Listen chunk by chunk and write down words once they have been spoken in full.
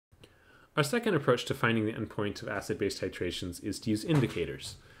Our second approach to finding the endpoint of acid-base titrations is to use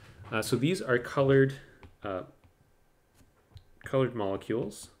indicators. So these are colored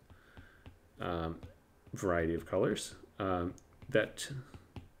molecules, variety of colors, that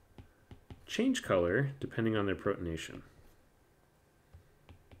change color depending on their protonation.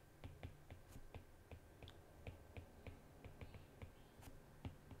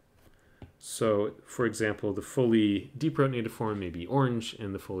 So, for example, the fully deprotonated form may be orange,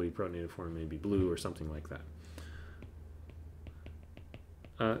 and the fully protonated form may be blue, or something like that.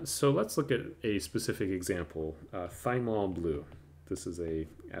 So let's look at a specific example, thymol blue. This is a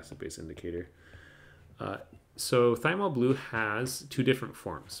acid-base indicator. So thymol blue has two different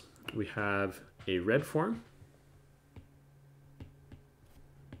forms. We have a red form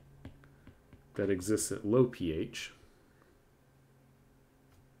that exists at low pH.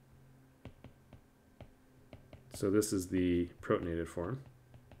 So this is the protonated form.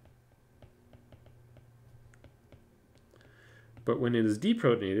 But when it is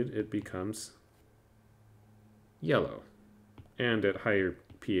deprotonated, it becomes yellow. And at higher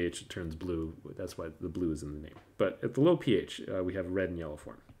pH, it turns blue. That's why the blue is in the name. But at the low pH, we have a red and yellow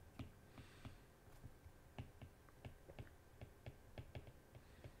form.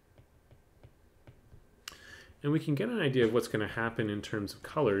 And we can get an idea of what's going to happen in terms of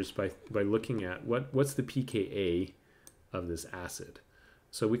colors by looking at what's the pKa of this acid.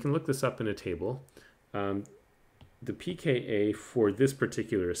 So we can look this up in a table. The pKa for this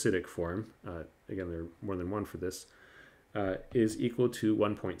particular acidic form, again, there are more than one for this, is equal to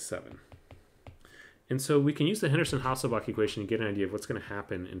 1.7. And so we can use the Henderson-Hasselbalch equation to get an idea of what's going to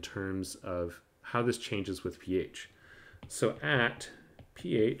happen in terms of how this changes with pH. So at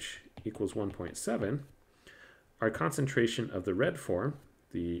pH equals 1.7, our concentration of the red form,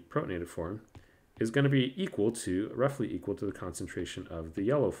 the protonated form, is going to be roughly equal to the concentration of the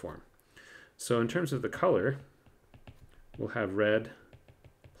yellow form. So in terms of the color, we'll have red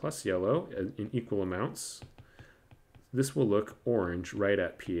plus yellow in equal amounts. This will look orange right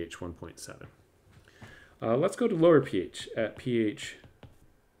at pH 1.7. Let's go to lower pH. At pH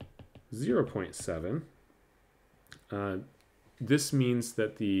 0.7, this means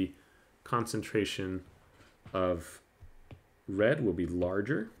that the concentration of red will be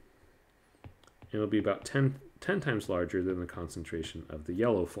larger. It'll be about 10 times larger than the concentration of the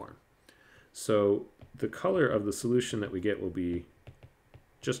yellow form. So the color of the solution that we get will be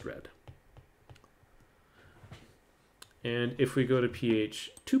just red. And if we go to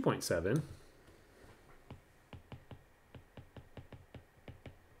pH 2.7,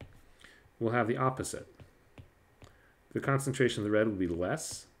 we'll have the opposite. The concentration of the red will be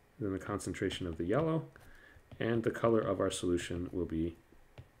less than the concentration of the yellow, and the color of our solution will be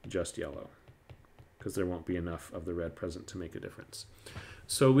just yellow, because there won't be enough of the red present to make a difference.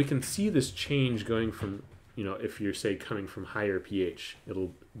 So we can see this change going from, if you're, say, coming from higher pH,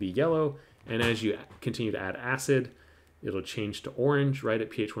 it'll be yellow, and as you continue to add acid, it'll change to orange right at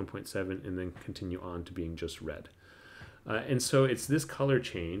pH 1.7 and then continue on to being just red. And so it's this color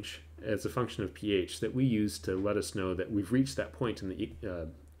change as a function of pH that we use to let us know that we've reached that point in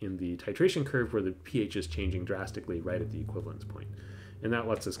the titration curve where the pH is changing drastically right at the equivalence point. And that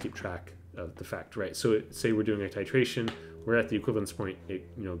lets us keep track of the fact, right? So say we're doing a titration, we're at the equivalence point,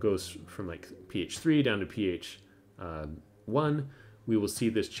 it goes from like pH 3 down to pH 1, we will see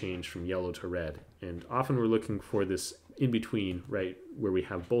this change from yellow to red. And often we're looking for this in between, right, where we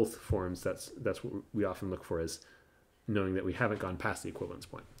have both forms. That's what we often look for, as knowing that we haven't gone past the equivalence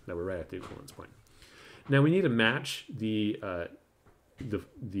point, that we're right at the equivalence point. Now we need to match the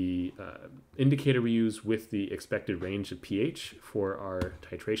indicator we use with the expected range of pH for our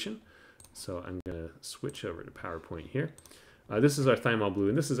titration. So I'm going to switch over to PowerPoint here. This is our thymol blue,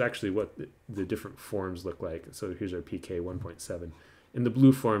 and this is actually what the different forms look like. So here's our pK 1.7. And the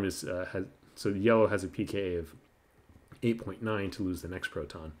blue form is, so the yellow has a pKa of 8.9 to lose the next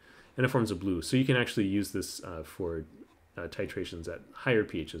proton, and it forms a blue. So you can actually use this for titrations at higher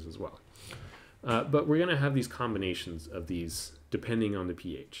pHs as well. But we're going to have these combinations of these depending on the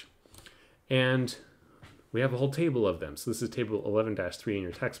pH. And we have a whole table of them. So this is table 11-3 in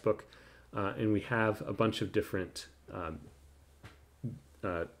your textbook. And we have a bunch of different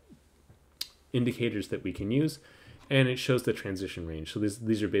indicators that we can use. And it shows the transition range. So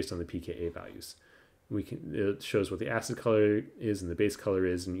these are based on the pKa values. It shows what the acid color is and the base color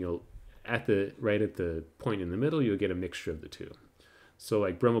is. And right at the point in the middle, you'll get a mixture of the two. So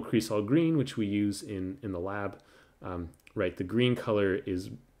like bromocresol green, which we use in the lab, right, the green color is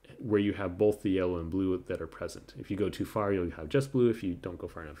where you have both the yellow and blue that are present. If you go too far, you'll have just blue. If you don't go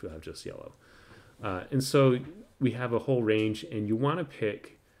far enough, you'll have just yellow. And so we have a whole range, and you want to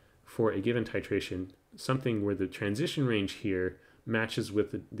pick for a given titration something where the transition range here matches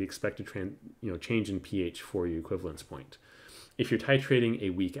with the expected change in pH for your equivalence point. If you're titrating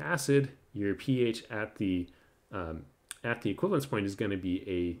a weak acid, your pH at the equivalence point is going to be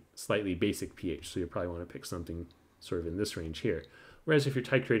a slightly basic pH, so you'll probably want to pick something sort of in this range here. Whereas if you're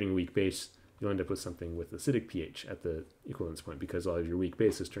titrating a weak base, you'll end up with something with acidic pH at the equivalence point because all of your weak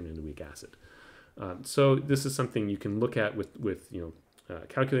bases turn into weak acid. So this is something you can look at with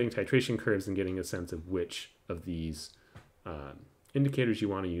calculating titration curves and getting a sense of which of these indicators you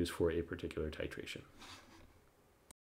want to use for a particular titration.